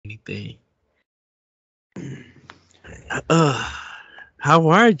anything. Uh, how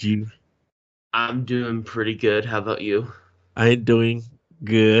are you? I'm doing pretty good. How about you? I'm doing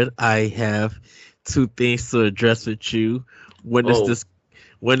good. I have two things to address with you. One is Oh, this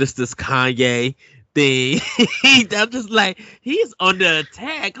when is this Kanye thing? I'm just like he's on the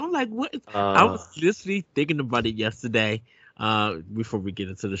attack. I'm like, what? I uh, was literally thinking about it yesterday. Before we get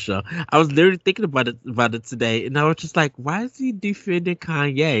into the show, I was literally thinking about it today, and I was just like, why is he defending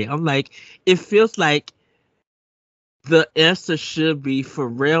Kanye? I'm like, it feels like the answer should be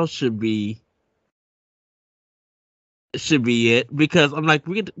Pharrell should be it because I'm like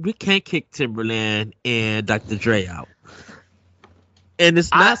we can't kick Timberland and Dr. Dre out, and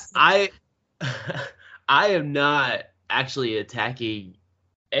it's I not. I I am not actually attacking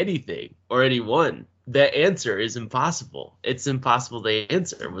anything or anyone. The answer is impossible. It's impossible to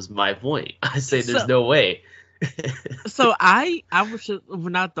answer was my point. I say there's So no way. I was just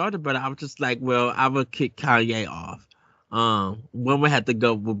when I thought about it, I was just like, well, I would kick Kanye off. One would have to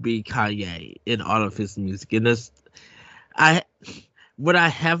go would be Kanye in all of his music, and this I what I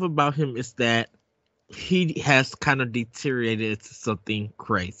have about him is that he has kind of deteriorated into something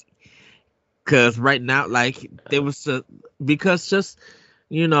crazy. Cause right now, like there was because just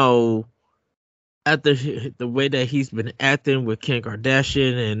you know after the way that he's been acting with Kim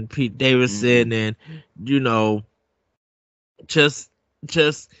Kardashian and Pete Davidson, Mm, and you know just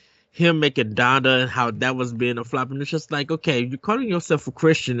just him making Donda and how that was being a flop, and it's just like, okay, you're calling yourself a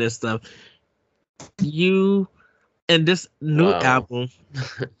Christian and stuff. You and this new wow. album,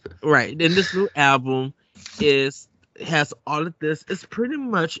 right? And this new album is has all of this. It's pretty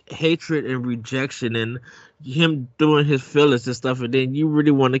much hatred and rejection and him doing his feelings and stuff. And then you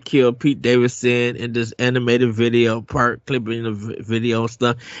really want to kill Pete Davidson in this animated video part, clipping the video and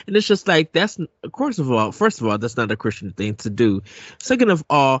stuff. And it's just like that's of course of all. First of all, that's not a Christian thing to do. Second of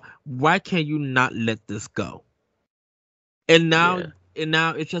all, why can't you not let this go? And now Yeah. and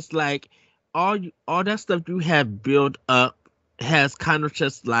now it's just like all that stuff you have built up has kind of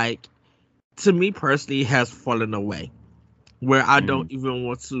just like to me personally has fallen away where I don't Mm, even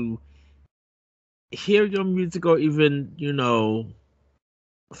want to hear your music or even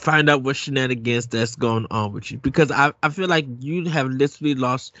find out what shenanigans that's going on with you because I feel like you have literally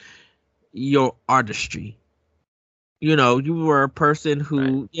lost your artistry. You were a person right.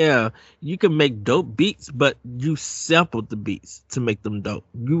 who, yeah, you can make dope beats, but you sampled the beats to make them dope.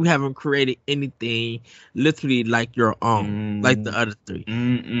 You haven't created anything literally like your own, like the Mm, other three.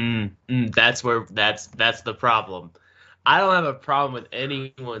 that's the problem. I don't have a problem with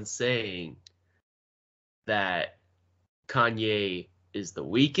anyone saying that Kanye is the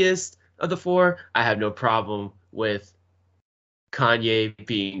weakest of the four. I have no problem with Kanye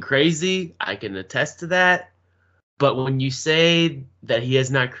being crazy. I can attest to that. But when you say that he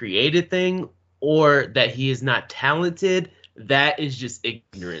has not created thing or that he is not talented, that is just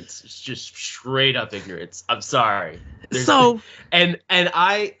ignorance. It's just straight up ignorance. I'm sorry. There's So, and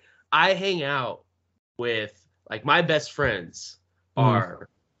I hang out with like my best friends mm, are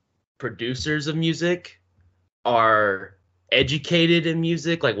producers of music, are educated in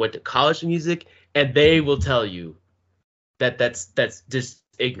music, like went to college for music, and they will tell you that that's just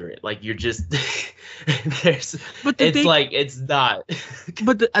ignorant. Like you're just there's but the it's thing like it's not.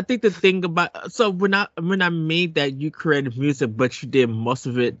 I think the thing about so when I made that you created music, but you did most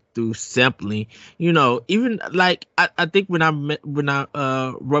of it through sampling. Even like I think when I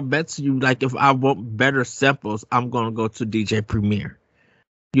wrote back to you, like if I want better samples, I'm gonna go to DJ Premier.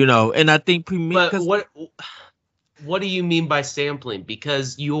 And I think Premier But because what do you mean by sampling?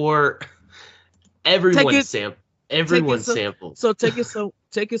 Because you're take everyone it sam take it everyone so samples. taking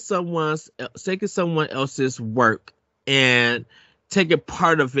someone else's work and taking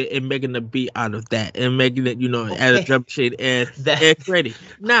part of it and making a beat out of that and making it add a Okay. drum machine and That and creating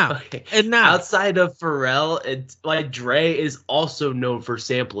now okay. and now Outside of Pharrell, and like Dre is also known for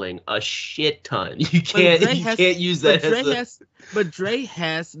sampling a shit ton. You but can't Dre you has can't use but that Dre as a has but Dre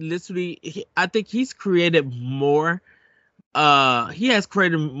has literally I think he has created more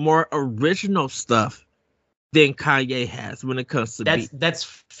original stuff than Kanye has when it comes to beat. that's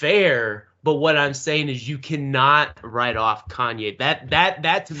fair. But what I'm saying is you cannot write off Kanye.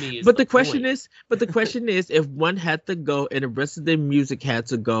 That to me is But the point. the question is, if one had to go and the rest of the music had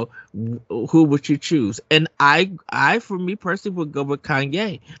to go, who would you choose? And I for me personally would go with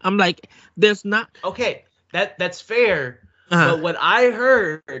Kanye. I'm like, there's not. Okay, that's fair. Uh, But what I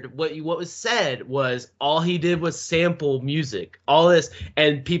heard, what was said was all he did was sample music, all this,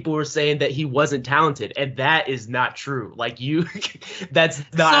 and people were saying that he wasn't talented, and that is not true. Like you, that's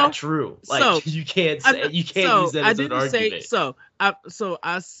not so true. so Like you can't I'm say not, you can't use so that I as an didn't say argument. so.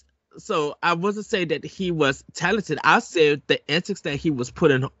 So I wasn't saying that he was talented. I said the antics that he was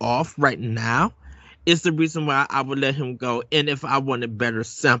putting off right now is the reason why I would let him go. And if I wanted better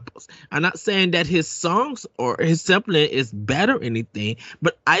samples, I'm not saying that his songs or his sampling is bad or anything,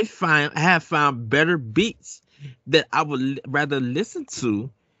 but I have found better beats that I would rather listen to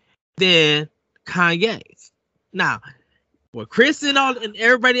than Kanye's. Now, what Chris and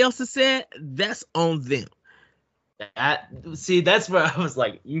everybody else has said, that's on them. That's where I was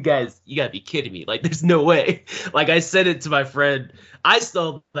like, you gotta be kidding me. Like, there's no way. Like, I sent it to my friend. I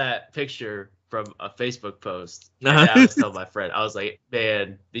stole that picture from a Facebook post. And I was telling my friend, I was like,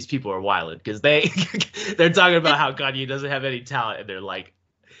 man, these people are wilding because they're talking about how Kanye doesn't have any talent, and they're like,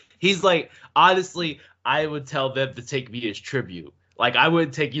 he's like, honestly, I would tell them to take me as tribute. Like, I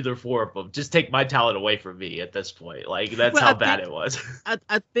wouldn't take either four of them. Just take my talent away from me at this point. Like, that's how bad it was.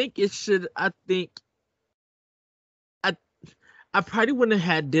 I think it should. I probably wouldn't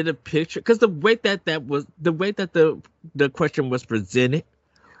have did a picture because the way that the question was presented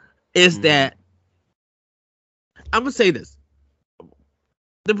is that I'm gonna say this.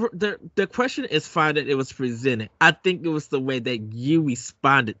 The question is fine that it was presented. I think it was the way that you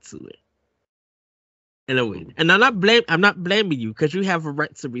responded to it. In a way. And I'm not blaming you because you have a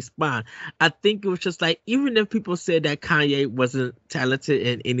right to respond. I think it was just like, even if people said that Kanye wasn't talented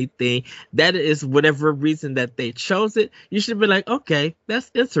in anything, that is whatever reason that they chose it, you should be like, okay,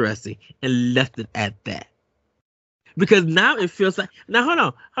 that's interesting, and left it at that. Because now it feels like, now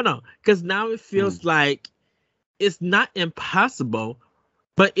hold on, because now it feels like it's not impossible,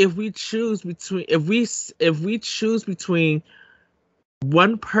 but if we choose between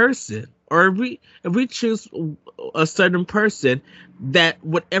one person, or if we choose a certain person, that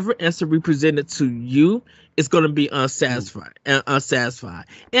whatever answer we presented to you is going to be unsatisfied.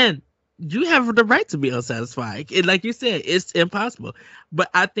 And you have the right to be unsatisfied. And like you said, it's impossible. But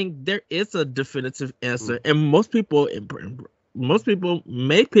I think there is a definitive answer, and most people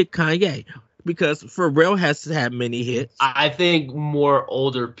may pick Kanye because Pharrell has had many hits. I think more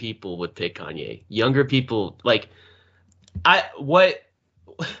older people would pick Kanye. Younger people, like,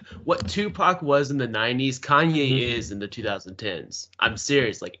 what Tupac was in the 90s, Kanye is in the 2010s. I'm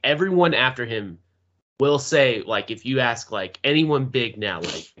serious. Like, everyone after him will say, like, if you ask like anyone big now,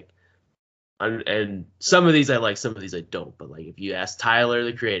 like, and some of these I like, some of these I don't, but like if you ask Tyler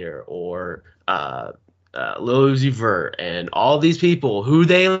the Creator or Lil Uzi Vert and all these people who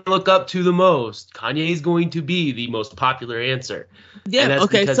they look up to the most, Kanye is going to be the most popular answer. Yeah, and that's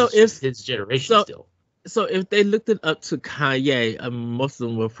okay. Because so it's his generation still. So if they looked it up to Kanye, most of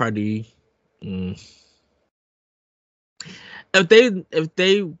them will probably. If they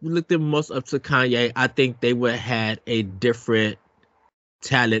looked it most up to Kanye, I think they would have had a different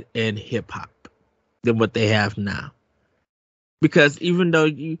talent in hip hop than what they have now. Because even though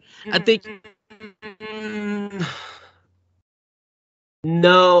I think.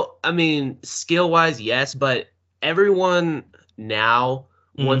 No, I mean, skill wise, yes, but everyone now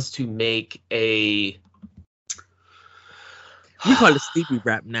wants to make a. We call it sleepy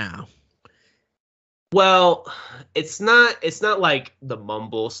rap now. Well, it's not like the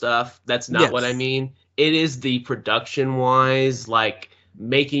mumble stuff. That's not what I mean. It is the production wise, like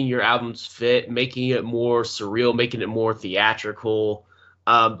making your albums fit, making it more surreal, making it more theatrical.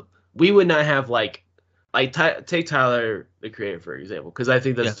 We would not have like take Tyler the Creator for example, because I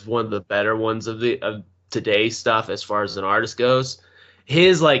think that's one of the better ones of today's stuff as far as an artist goes.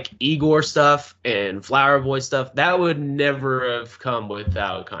 His like Igor stuff and Flower Boy stuff, that would never have come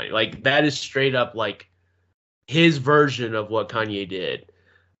without Kanye. Like, that is straight up like his version of what Kanye did.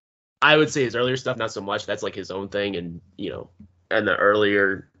 I would say his earlier stuff, not so much. That's like his own thing, and and the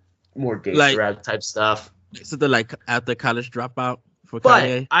earlier, more gangster rap type stuff. So they're like after college dropout for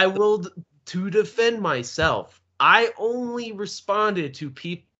Kanye. But I will, to defend myself, I only responded to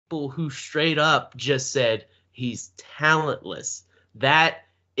people who straight up just said he's talentless. That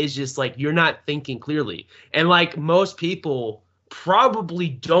is just like, you're not thinking clearly. And like, most people probably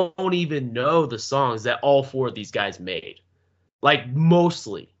don't even know the songs that all four of these guys made. Like,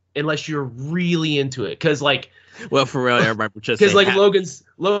 mostly, unless you're really into it. Because like, well, Pharrell, everybody would just because like Logan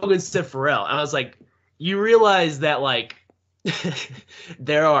said Pharrell, and I was like, you realize that like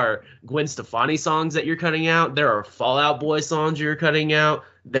there are Gwen Stefani songs that you're cutting out. There are Fall Out Boy songs you're cutting out.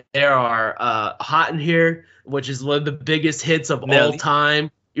 There are Hot in Here, which is one of the biggest hits of all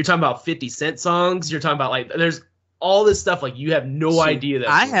time. You're talking about 50 Cent songs. You're talking about like there's all this stuff. Like you have no idea that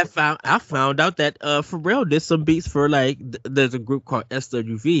I found out that Pharrell did some beats for like there's a group called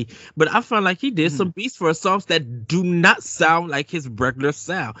SWV, but I found like he did some beats for songs that do not sound like his regular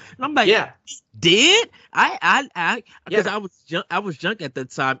sound. And I'm like, yeah, did I because I was young at the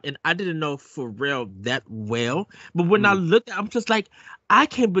time and I didn't know Pharrell that well. But when I looked at, I'm just like, I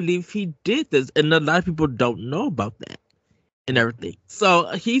can't believe he did this, and a lot of people don't know about that and everything. So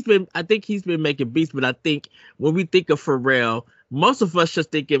I think he's been making beats, but I think when we think of Pharrell, most of us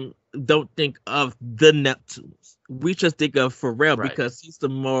just don't think of the Neptunes. We just think of Pharrell because he's the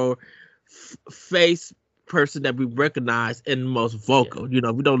more face person that we recognize and most vocal. We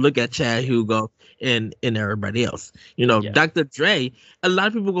don't look at Chad Hugo and everybody else. Dr. Dre, a lot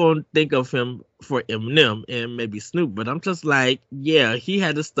of people gonna think of him for Eminem and maybe Snoop, but I'm just like, yeah, he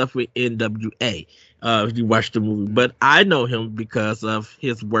had the stuff with NWA. If you watch the movie, but I know him because of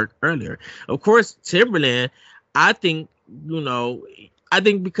his work earlier. Of course, Timberland, I think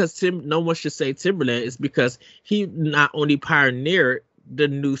because no one should say Timberland is because he not only pioneered the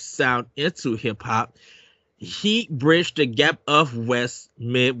new sound into hip hop, he bridged the gap of West,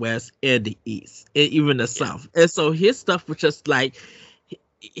 Midwest, and the East, and even the South. And so his stuff was just like,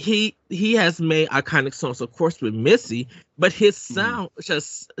 he has made iconic songs, of course, with Missy, but his sound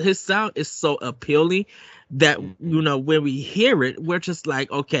is so appealing that when we hear it, we're just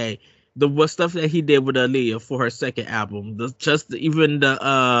like, okay, the stuff that he did with Aaliyah for her second album, the stuff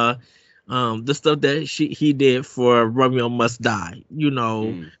that he did for Romeo Must Die,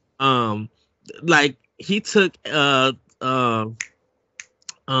 like he took the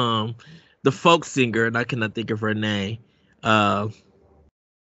folk singer, and I cannot think of her name.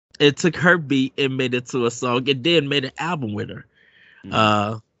 It took her beat and made it to a song, and then made an album with her.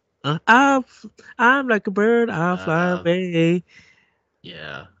 I'm like a bird, I'll fly away.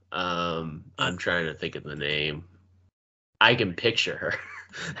 Yeah. I'm trying to think of the name. I can picture her.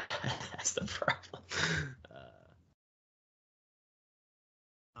 That's the problem.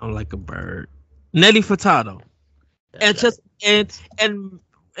 I'm like a bird. Nelly Furtado. And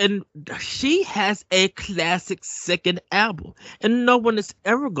she has a classic second album, and no one is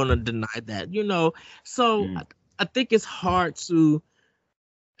ever gonna deny that, So I think it's hard to.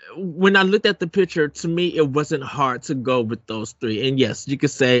 When I looked at the picture, to me, it wasn't hard to go with those three. And yes, you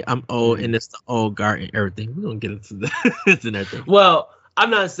could say I'm old, and it's the old guard and everything. We're gonna get into that. Well, I'm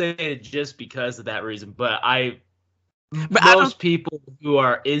not saying it just because of that reason, but most people who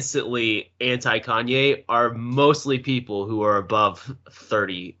are instantly anti-Kanye are mostly people who are above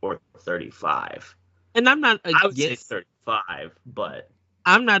 30 or 35. And I'm not against, I would say 35, but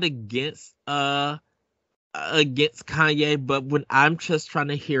I'm not against Kanye, but when I'm just trying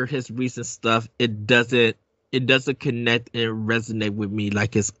to hear his recent stuff, it doesn't connect and resonate with me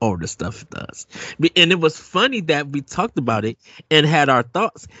like his older stuff does. And it was funny that we talked about it and had our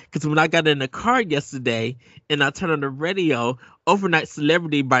thoughts, because when I got in the car yesterday and I turned on the radio, Overnight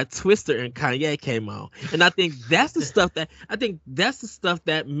Celebrity by Twister and Kanye came on. And I think that's the stuff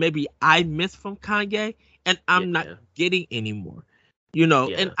that maybe I miss from Kanye and I'm not getting anymore.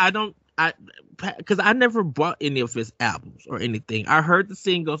 And because I never bought any of his albums or anything. I heard the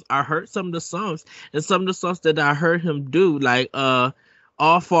singles, I heard some of the songs, and some of the songs that I heard him do, like All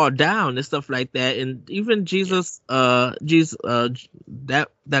Fall Down and stuff like that, and even Jesus that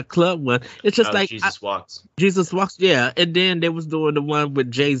club one. It's just like Jesus Walks, yeah. And then they was doing the one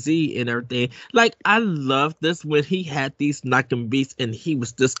with Jay-Z and everything. Like, I love this when he had these knocking beats and he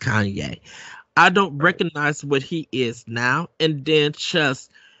was this Kanye. I don't recognize what he is now, and then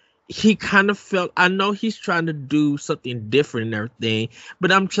just he kind of felt, I know he's trying to do something different and everything,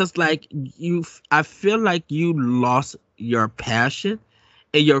 but I'm just like, I feel like you lost your passion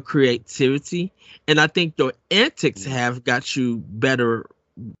and your creativity, and I think your antics have got you better.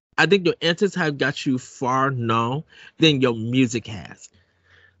 I think your antics have got you far known than your music has.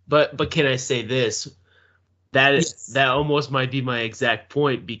 But can I say this? That almost might be my exact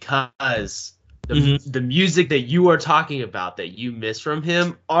point, because the music that you are talking about that you miss from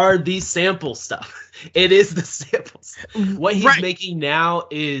him are these sample stuff. It is the samples. What he's making now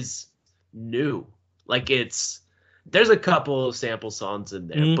is new. Like, there's a couple of sample songs in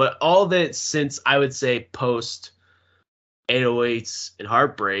there, but all of it since, I would say, post 808s and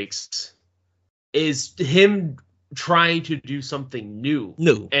Heartbreaks is him trying to do something new.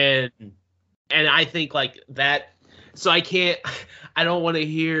 And I think like that. So I don't want to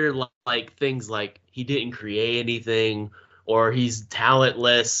hear like things like he didn't create anything or he's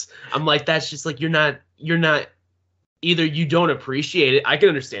talentless. I'm like, that's just like, you're not either you don't appreciate it. I can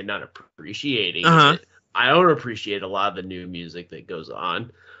understand not appreciating it. I don't appreciate a lot of the new music that goes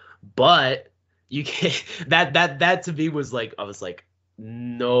on, but you can't. That to me was like, I was like,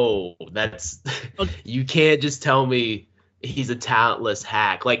 no, that's Okay. you can't just tell me he's a talentless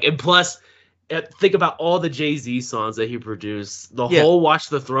hack. Like, and plus, think about all the Jay-Z songs that he produced. The Yeah. whole Watch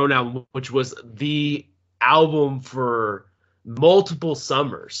the Throne album, which was the album for multiple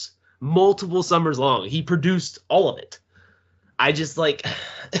summers long. He produced all of it. I just like,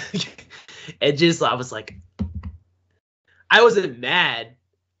 I was like, I wasn't mad.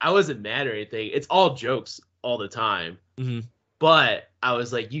 I wasn't mad or anything. It's all jokes all the time. Mm-hmm. But I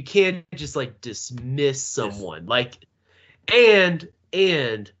was like, you can't just like dismiss someone. Like, and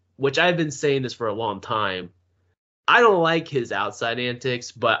which I've been saying this for a long time. I don't like his outside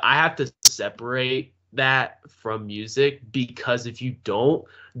antics, but I have to separate that from music, because if you don't,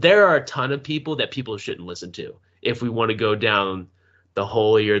 there are a ton of people that people shouldn't listen to if we want to go down the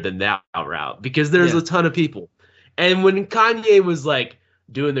holier than thou route, because there's a ton of people. And when Kanye was like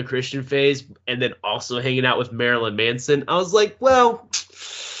doing the Christian phase and then also hanging out with Marilyn Manson, I was like, well,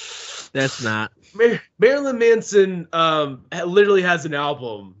 That's not. Marilyn Manson literally has an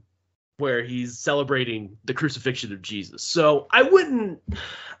album where he's celebrating the crucifixion of Jesus. So I don't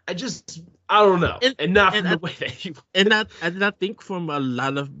know. And not from the way that he... And I think from a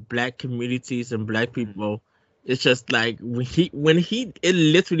lot of black communities and black people, it's just like when he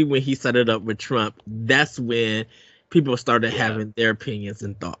set it up with Trump, that's when people started having their opinions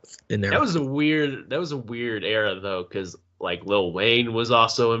and thoughts in there. That was a weird era though, because like Lil Wayne was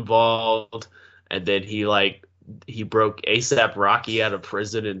also involved, and then he broke A$AP Rocky out of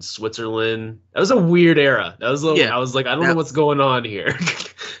prison in Switzerland. That was a weird era. I was like, I don't know what's going on here.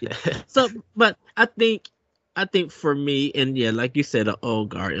 So, but I think for me, and yeah, like you said, the old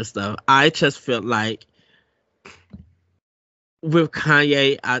guard and stuff, I just felt like with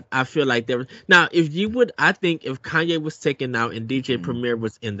Kanye, I feel like there was, now I think if Kanye was taken out and DJ Premier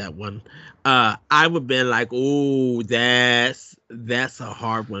was in that one, I would been like, oh, that's a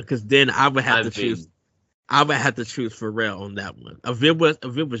hard one, because then I would have to choose. I would have to choose Pharrell on that one. If it was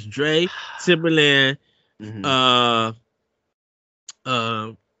Dre, Timberland, Pharrell,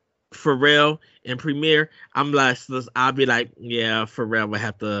 and Premier, I'll be like, yeah, Pharrell would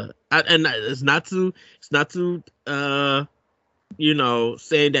have to. And it's not to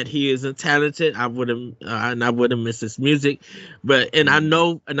saying that he isn't talented. I wouldn't miss his music, but I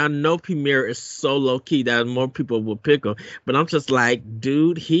know Premier is so low key that more people will pick him. But I'm just like,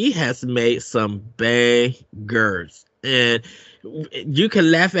 dude, he has made some bangers, and you can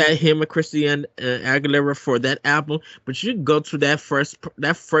laugh at him and Christina Aguilera for that album, but you go to that first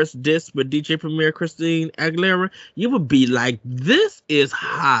disc with DJ Premier, Christina Aguilera, you would be like, this is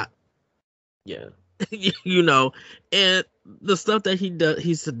hot. Yeah. And the stuff that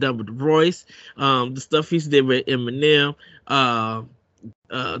he's done with Royce, the stuff he's did with Eminem, the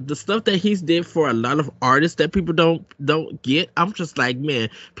stuff that he's did for a lot of artists that people don't get. I'm just like,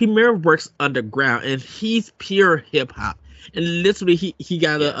 man, Premier works underground, and he's pure hip hop. And literally, he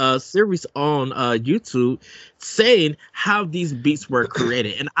got a series on YouTube saying how these beats were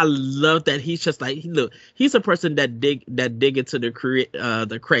created, and I love that he's just like, look, he's a person that dig into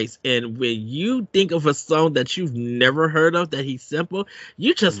the crates. And when you think of a song that you've never heard of that he's sampled,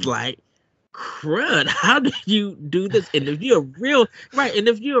 you just like, crud, how do you do this? And if you're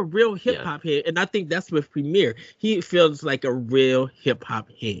a real hip hop head, and I think that's with Premier, he feels like a real hip hop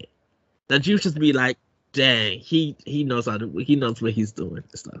head, that you just be like, dang, he knows he knows what he's doing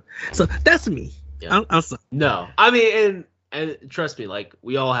and stuff. So that's me. Yeah. I'm sorry. No, I mean, and trust me, like,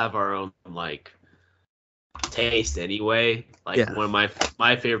 we all have our own like taste anyway. Like, one of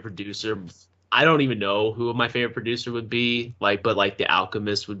my favorite producers, I don't even know who my favorite producer would be. Like, but like The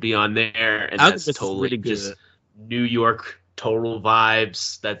Alchemist would be on there, and Alchemist that's totally really just New York total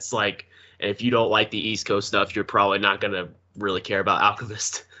vibes. That's like, and if you don't like the East Coast stuff, you're probably not gonna really care about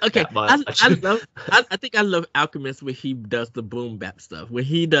Alchemist. Okay, I think I love Alchemist when he does the boom bap stuff. When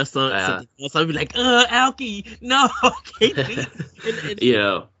he does something else, I'll be like, Alky, no, okay.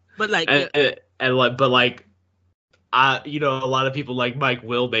 But like, a lot of people like Mike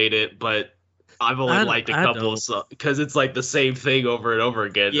Will made it, but I've only liked a couple because it's like the same thing over and over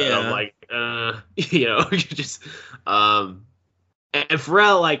again. Yeah, and I'm like, just and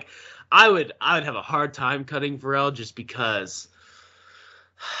Pharrell, like, I would have a hard time cutting Pharrell just because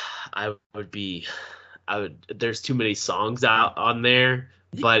there's too many songs out on there.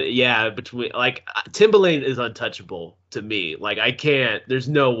 But yeah, between like Timbaland is untouchable to me. Like, I can't, there's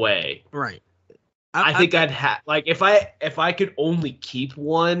no way. Right. I think I'd have, like, if I could only keep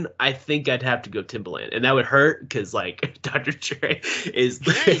one, I think I'd have to go Timbaland, and that would hurt because like Dr. Dre is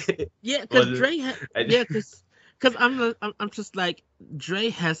because Dre Because I'm just like, Dre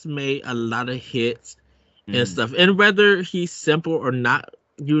has made a lot of hits and Mm. stuff, and whether he's simple or not,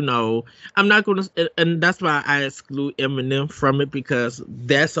 I'm not gonna, and that's why I exclude Eminem from it, because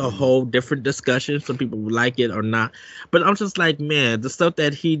that's a whole different discussion. Some people will like it or not, but I'm just like, man, the stuff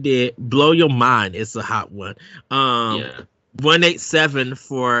that he did, Blow Your Mind, is a hot one. Yeah. 187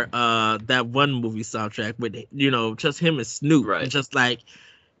 for that one movie soundtrack with, just him and Snoop, Right. and just like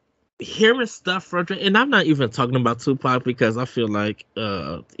hearing stuff from Dre. And I'm not even talking about Tupac, because I feel like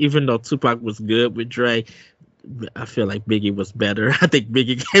even though Tupac was good with Dre, I feel like Biggie was better. I think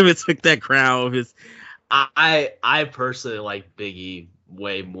Biggie came and took that crown of his. I personally like Biggie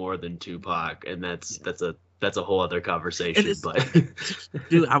way more than Tupac, and that's a whole other conversation. But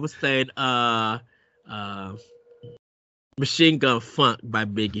dude, I was saying Machine Gun Funk by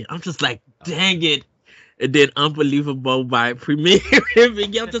Biggie. I'm just like, dang it. And then Unbelievable by Premier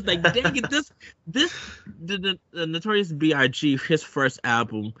Biggie. I'm just like, dang it. The Notorious B.I.G., his first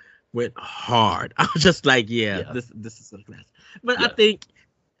album went hard. I was just like, yeah. This is some class. But I think,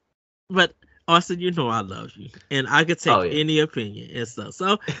 Austin, I love you, and I could take any opinion and stuff.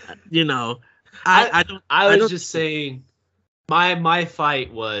 So, I was just saying, my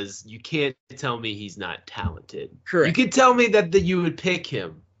fight was, you can't tell me he's not talented. Correct. You can tell me that you would pick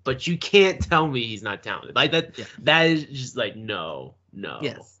him, but you can't tell me he's not talented. Like that. Yeah. That is just like no.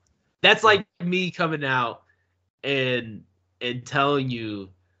 Yes. That's like me coming out and telling you,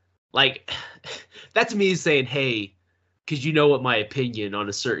 like, that's me saying, hey, because you know what my opinion on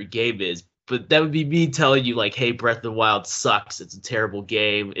a certain game is. But that would be me telling you, like, hey, Breath of the Wild sucks. It's a terrible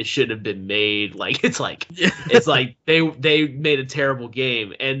game. It shouldn't have been made. Like, it's like they made a terrible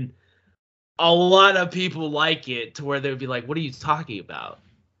game. And a lot of people like it to where they would be like, what are you talking about?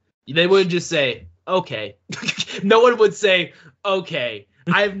 They wouldn't just say, okay. No one would say, okay.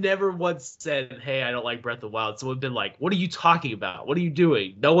 I've never once said, hey, I don't like Breath of the Wild. Someone would have been like, what are you talking about? What are you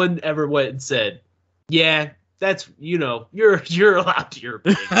doing? No one ever went and said, yeah, that's, you're allowed to your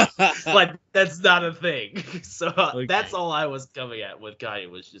opinion. But that's not a thing. So That's all I was coming at with Kanye,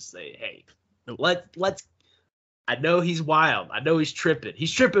 was just say, hey, let's I know he's wild. I know he's tripping.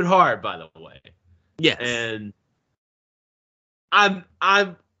 He's tripping hard, by the way. Yes. And I'm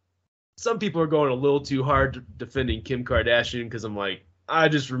some people are going a little too hard defending Kim Kardashian, because I'm like, I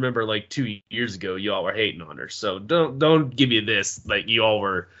just remember like 2 years ago y'all were hating on her. So don't give me this, like you all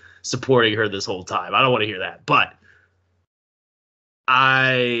were supporting her this whole time. I don't want to hear that. But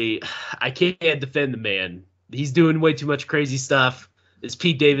I can't defend the man. He's doing way too much crazy stuff. This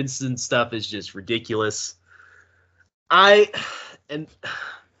Pete Davidson stuff is just ridiculous. It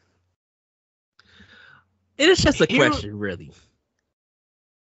is just a question, really.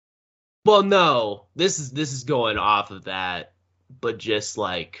 Well, no, this is going off of that, but just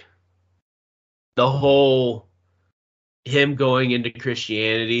like the whole him going into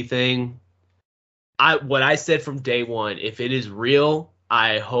Christianity thing. What I said from day one, if it is real,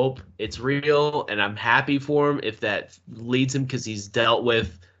 I hope it's real, and I'm happy for him if that leads him, because he's dealt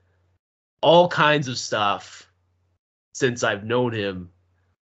with all kinds of stuff since I've known him,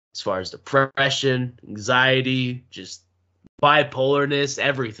 as far as depression, anxiety, just bipolarness,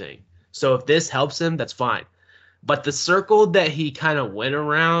 everything. So if this helps him, that's fine. But the circle that he kind of went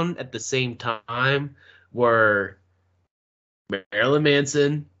around at the same time were Marilyn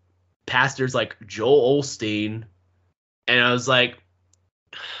Manson, pastors like Joel Osteen, and I was like,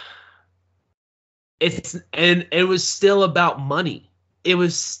 it was still about money. It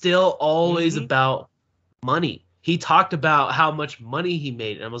was still always about money. He talked about how much money he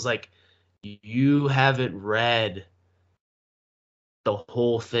made, and I was like, you haven't read the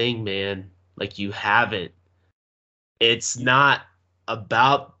whole thing, man. Like, you haven't. It's not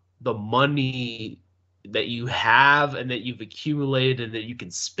about the money that you have and that you've accumulated and that you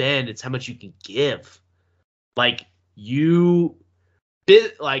can spend. It's how much you can give. Like,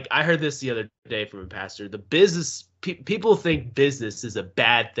 I heard this the other day from a pastor. The business, people think business is a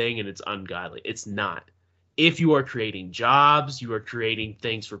bad thing and it's ungodly. It's not. If you are creating jobs, you are creating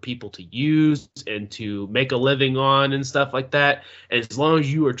things for people to use and to make a living on and stuff like that. And as long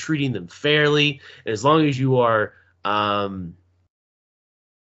as you are treating them fairly, and as long as you are,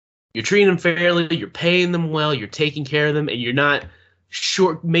 you're treating them fairly, you're paying them well, you're taking care of them, and you're not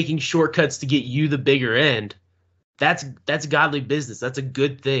making shortcuts to get you the bigger end, that's godly business. That's a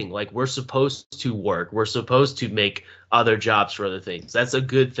good thing. Like, we're supposed to work. We're supposed to make other jobs for other things. That's a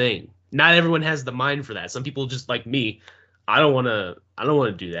good thing. Not everyone has the mind for that. Some people, just like me, I don't want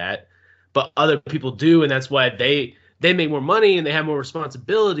to do that. But other people do, and that's why they make more money and they have more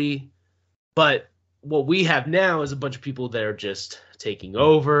responsibility. But what we have now is a bunch of people that are just taking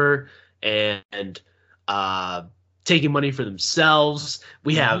over and taking money for themselves.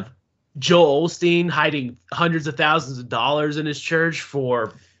 We have Joel Osteen hiding hundreds of thousands of dollars in his church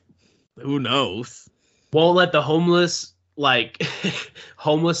for who knows. Won't let the homeless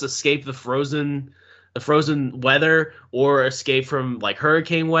homeless escape the frozen weather or escape from like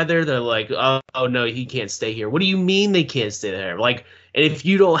hurricane weather. They're like, oh no, he can't stay here. What do you mean they can't stay there? Like, and if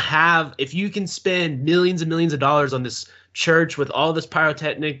you can spend millions and millions of dollars on this church with all this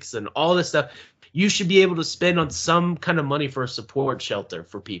pyrotechnics and all this stuff, you should be able to spend on some kind of money for a support shelter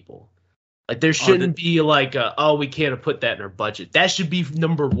for people. Like, there shouldn't be like, we can't put that in our budget. That should be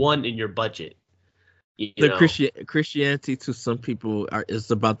number one in your budget. Christianity to some people is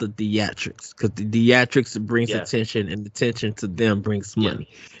about the theatrics, because the theatrics brings attention, and attention to them brings money,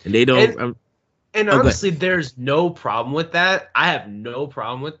 and they don't. And honestly, there's no problem with that. I have no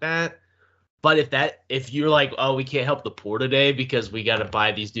problem with that. But if you're like, oh, we can't help the poor today because we got to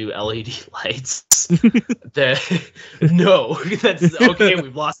buy these new LED lights, no, that's okay.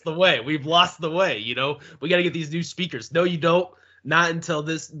 We've lost the way. We got to get these new speakers. No, you don't. Not until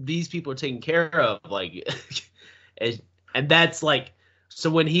these people are taken care of. Like, and that's like, so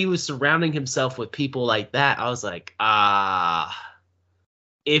when he was surrounding himself with people like that, I was like,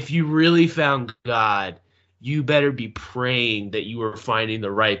 if you really found God, you better be praying that you are finding the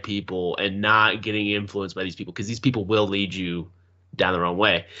right people and not getting influenced by these people, because these people will lead you down the wrong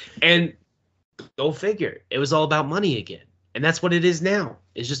way. And go figure, it was all about money again. And that's what it is now.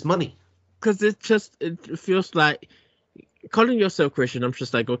 It's just money. Because it feels like, calling yourself Christian, I'm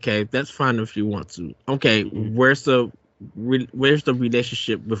just like, okay, that's fine if you want to. Okay, where's the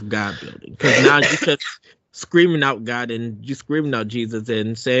relationship with God building? Because now you just screaming out God and you screaming out Jesus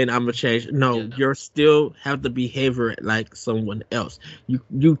and saying I'm gonna change. No, you're still have the behavior like someone else.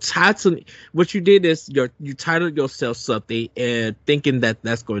 You titled what you did is you titled yourself something and thinking that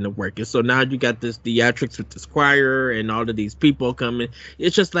that's going to work. And so now you got this theatrics with this choir and all of these people coming.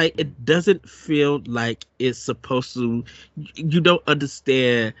 It's just like, it doesn't feel like it's supposed to. You don't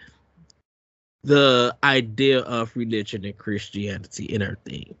understand the idea of religion and Christianity and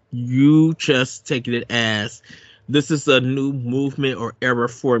everything. You just taking it as, this is a new movement or era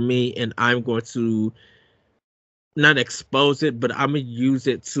for me, and I'm going to not expose it, but I'm going to use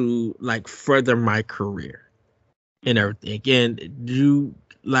it to like further my career and everything. Again, you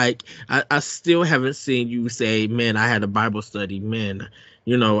like, I still haven't seen you say, man, I had a Bible study, man,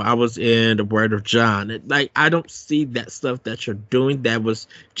 I was in the Word of John. Like, I don't see that stuff that you're doing that was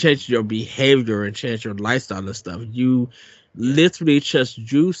change your behavior and change your lifestyle and stuff. You literally just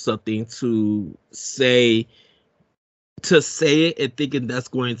use something to say it and thinking that's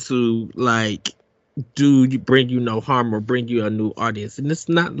going to like bring you no harm or bring you a new audience. And it's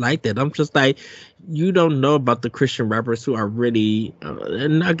not like that. I'm just like, you don't know about the Christian rappers who are really,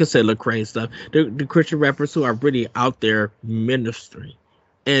 and I can say Lecrae stuff, the Christian rappers who are really out there ministering.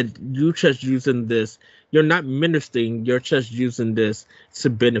 And you just using this, you're not ministering, you're just using this to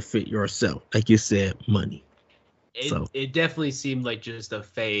benefit yourself. Like you said, money. It definitely seemed like just a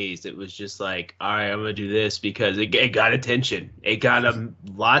phase. It was just like, all right, I'm going to do this because it got attention. It got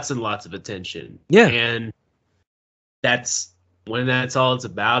lots and lots of attention. Yeah. And when that's all it's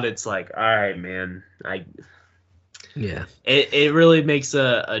about, it's like, all right, man, it really makes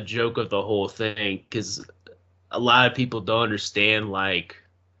a joke of the whole thing, because a lot of people don't understand, like,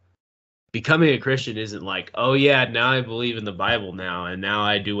 becoming a Christian isn't like, oh yeah, now I believe in the Bible now, and now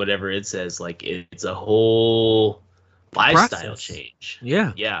I do whatever it says. Like, it's a whole lifestyle change.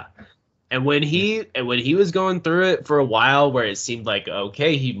 Yeah. Yeah. And when he was going through it for a while, where it seemed like,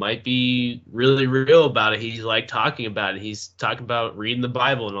 okay, he might be really real about it. He's like talking about it. He's talking about reading the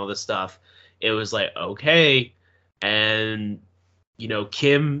Bible and all this stuff. It was like, okay. And,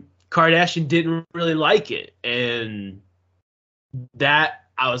 Kim Kardashian didn't really like it. And that,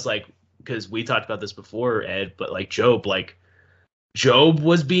 I was like, because we talked about this before, Ed, but like Job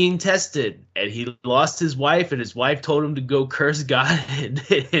was being tested, and he lost his wife, and his wife told him to go curse God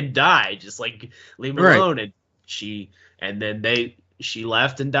and die, just like leave him alone. And she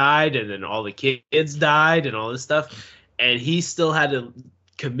left and died, and then all the kids died and all this stuff, and he still had to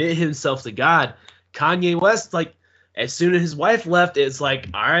commit himself to God. Kanye West, like, as soon as his wife left, it's like,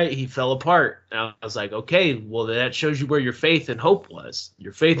 all right, he fell apart. And I was like, okay, well, that shows you where your faith and hope was.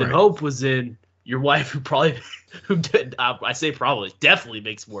 Your faith and hope was in your wife, definitely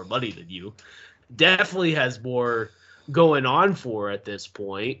makes more money than you, definitely has more going on for her at this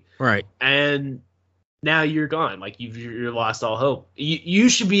point. Right. And now you're gone. Like, you're lost all hope. You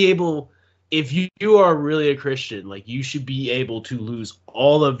should be able, if you are really a Christian, like, you should be able to lose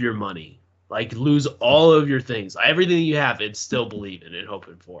all of your money. Like, lose all of your things, everything you have, and still believe in and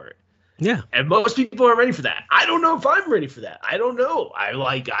hoping for it. Yeah. And most people are ready for that. I don't know if I'm ready for that. I don't know.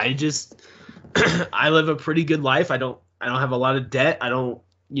 I just I live a pretty good life. I don't have a lot of debt. I don't,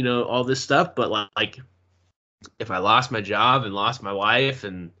 all this stuff, but like if I lost my job and lost my wife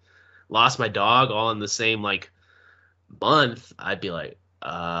and lost my dog all in the same like month, I'd be like,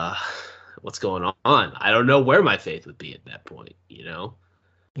 what's going on? I don't know where my faith would be at that point,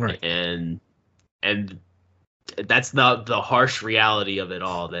 Right. And that's not the harsh reality of it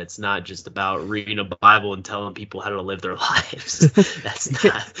all. That's not just about reading a Bible and telling people how to live their lives.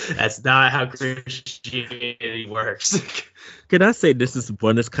 That's not how Christianity works. Can I say this is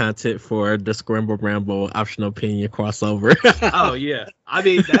bonus content for the Scramble Ramble optional opinion crossover? Oh yeah. I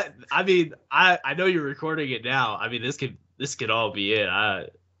know you're recording it now. I mean, this could all be it.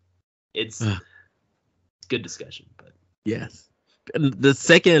 It's good discussion, but yes. And the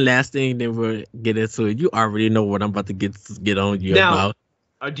second and last thing that we'll get into it, you already know what I'm about to get on you now, about.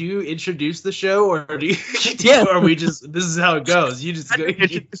 Do you introduce the show, or do you? Yeah. Or we just this is how it goes? You just go.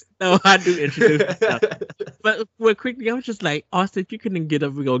 No, I do introduce. But real quickly, I was just like, Austin, you couldn't get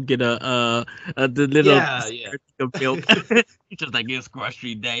up. We're gonna get the little milk. He's just like, it's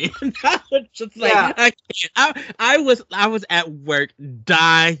grocery day. And I was just like, I can't. I was at work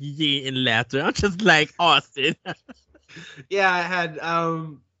dying in laughter. I'm just like, Austin. Yeah, I had I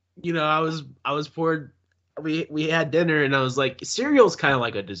was poured. We had dinner and I was like, cereal's kind of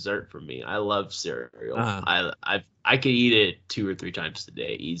like a dessert for me. I love cereal. I could eat it 2 or 3 times a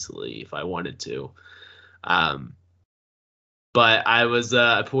day easily if I wanted to. But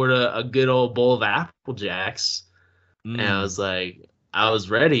I poured a good old bowl of Apple Jacks, and I was like, I was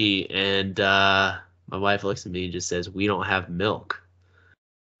ready, and my wife looks at me and just says, "We don't have milk."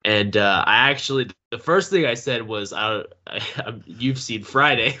 And the first thing I said was, "You've seen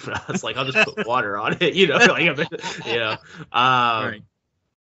Friday," but I was like, "I'll just put water on it," Right.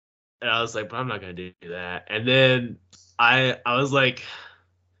 And I was like, "But I'm not gonna do that." And then I was like,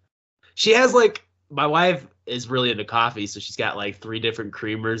 she has like, my wife is really into coffee, so she's got like 3 different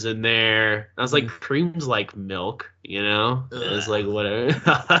creamers in there. And I was like, cream's like milk, And it's like whatever.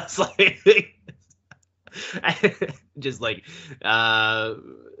 I was like, just like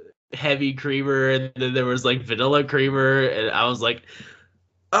heavy creamer, and then there was like vanilla creamer, and I was like,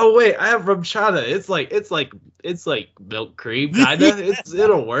 oh wait, I have RumChata. It's like milk cream kinda.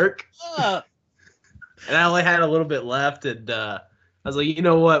 It'll work. And I only had a little bit left, and I was like, you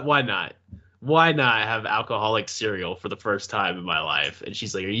know what? Why not? Why not have alcoholic cereal for the first time in my life? And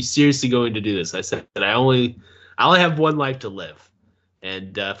she's like, are you seriously going to do this? I said that I only have one life to live,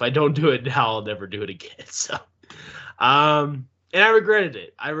 and if I don't do it now, I'll never do it again. So, and I regretted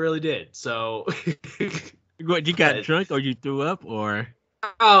it. I really did. So, What, you got drunk or you threw up or?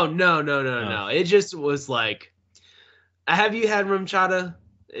 Oh no! It just was like, have you had RumChata?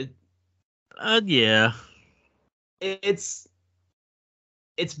 Yeah. It's.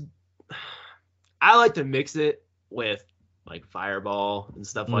 I like to mix it with like Fireball and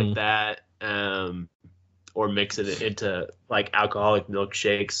stuff like that, or mix it into like alcoholic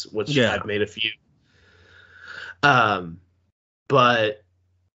milkshakes, which I've made a few. But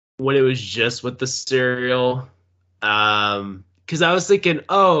when it was just with the cereal, because I was thinking,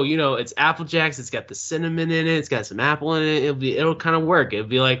 it's Apple Jacks, it's got the cinnamon in it, it's got some apple in it, it'll kind of work. It'll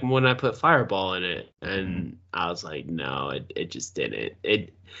be like when I put Fireball in it, and I was like, no, it just didn't.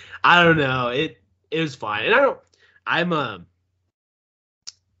 I don't know, it was fine, and I don't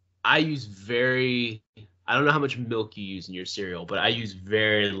know how much milk you use in your cereal, but I use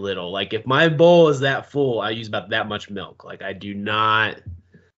very little. Like if my bowl is that full, I use about that much milk. Like I don't like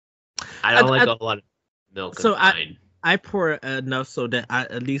a lot of milk. So I pour enough so that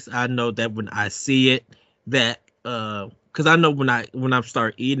at least I know that when I see it, that because I know when I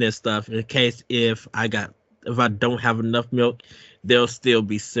start eating this stuff, in case if I don't have enough milk, there'll still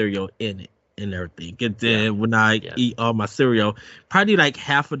be cereal in it and everything. And then when I eat all my cereal, probably like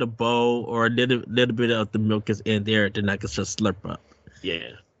half of the bowl or a little bit of the milk is in there, then I can just slurp up.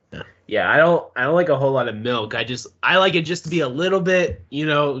 Yeah, I don't like a whole lot of milk. I like it just to be a little bit,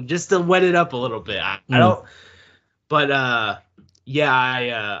 just to wet it up a little bit. I don't, but I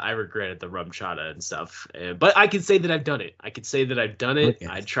regretted the RumChata and stuff. But I can say that I've done it. Okay.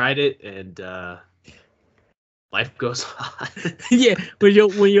 I tried it, and life goes on. Yeah,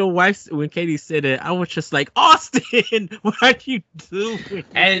 when Katie said it, I was just like, Austin, what are you doing?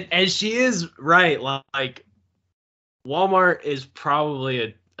 And she is right. Like Walmart is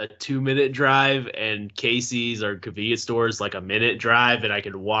probably a 2-minute drive, and Casey's or convenience stores like a minute drive, and I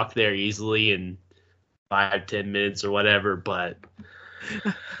could walk there easily in 5-10 minutes or whatever. But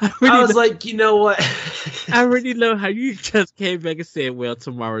I was like, you know what? I already know how you just came back and said, well,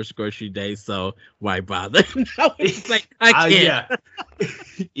 tomorrow's grocery day, so why bother? I was like, I can't.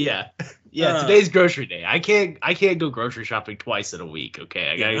 Yeah. Today's grocery day. I can't go grocery shopping twice in a week.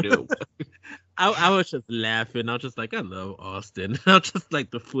 Okay, I gotta do it. I was just laughing. I was just like, I love Austin. I was just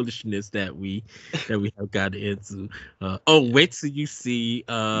like the foolishness that we have gotten into. Wait till you see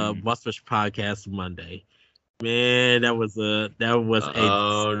Boss Rush Podcast Monday. Man, that was a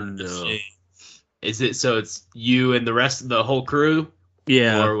Oh no. Is it so it's you and the rest of the whole crew?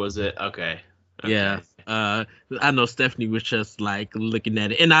 Yeah. Or was it okay? Yeah. I know Stephanie was just like looking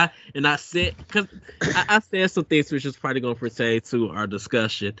at it, and I said, because I said some things which is probably going to pertain to our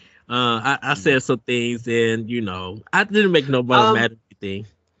discussion. I said some things, and I didn't make nobody mad at anything.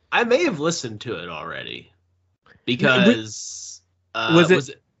 I may have listened to it already because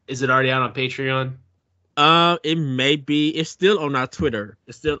is it already out on Patreon? It may be. It's still on our Twitter.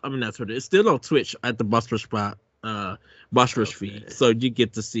 It's still not Twitter. It's still on Twitch at the Boss Rush feed. So you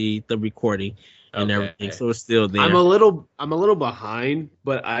get to see the recording and everything. So it's still there. I'm a little behind,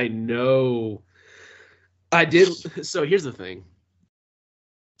 but I know I did. So here's the thing.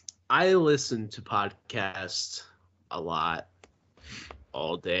 I listen to podcasts a lot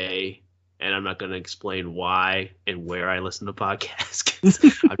all day, and I'm not going to explain why and where I listen to podcasts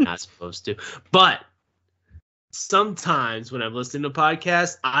because I'm not supposed to. But sometimes when I'm listening to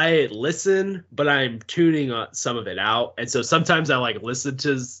podcasts, I listen, but I'm tuning some of it out. And so sometimes I like listen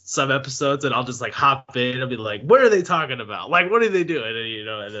to some episodes and I'll just like hop in. I'll be like, what are they talking about? Like, what are they doing?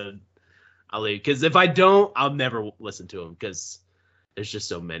 And then I'll leave. Because if I don't, I'll never listen to them because there's just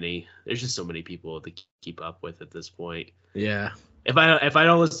so many people to keep up with at this point. Yeah. If I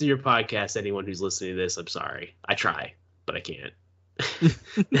don't listen to your podcast, anyone who's listening to this, I'm sorry. I try, but I can't.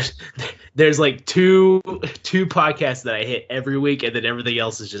 There's like two podcasts that I hit every week, and then everything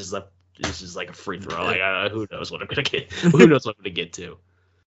else is just like a free throw. Like who knows what I'm gonna get? Who knows what I'm gonna get to?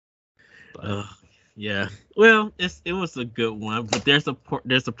 But, yeah. Well, it was a good one, but there's a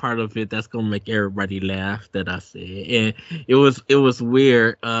part of it that's gonna make everybody laugh that I said, and it was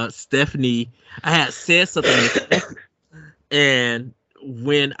weird. Stephanie, I had said something, and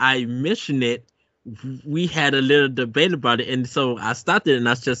when I mentioned it, we had a little debate about it, and so I stopped it and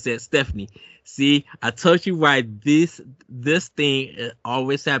I just said, Stephanie, see, I told you why this thing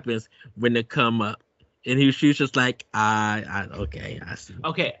always happens when they come up. And she was just like, okay, I see.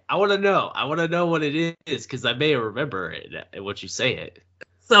 Okay, I want to know what it is because I may remember it once you say it.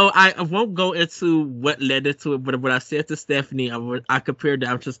 So I won't go into what led into it, but what I said to Stephanie, I compared it.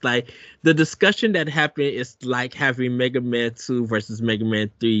 I'm just like, the discussion that happened is like having Mega Man 2 versus Mega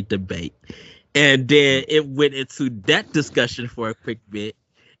Man 3 debate. And then it went into that discussion for a quick bit.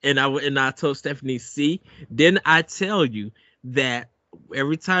 And I told Stephanie, see, didn't I tell you that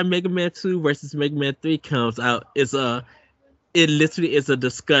every time Mega Man 2 versus Mega Man 3 comes out, it literally is a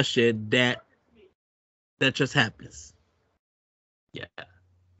discussion that just happens. Yeah.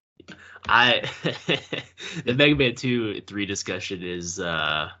 The Mega Man 2-3 discussion is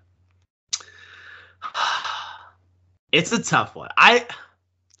it's a tough one.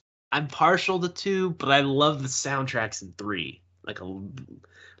 I'm partial to 2, but I love the soundtracks in 3.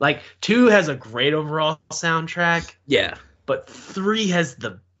 Like 2 has a great overall soundtrack. Yeah. But 3 has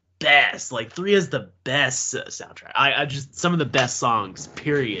the best. Like 3 has the best soundtrack. I just some of the best songs.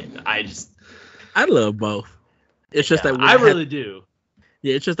 Period. I love both. It's just that I really do.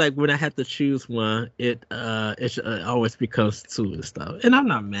 Yeah, it's just like when I have to choose one, it always becomes 2 and stuff. And I'm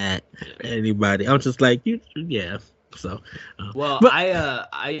not mad at anybody. I'm just like yeah. So,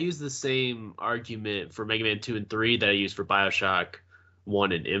 I use the same argument for Mega Man 2 and 3 that I use for BioShock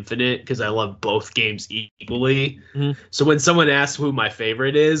 1 and Infinite because I love both games equally. Mm-hmm. So when someone asks who my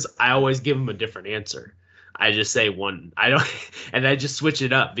favorite is, I always give them a different answer. I just say one. And I just switch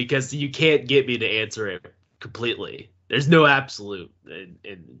it up because you can't get me to answer it completely. There's no absolute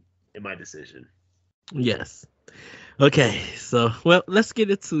in my decision. Yes. Okay. So, well, let's get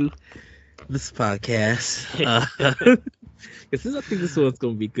into this podcast. I think this one's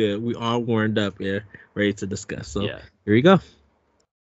gonna be good. We are warmed up here, ready to discuss. So here we go.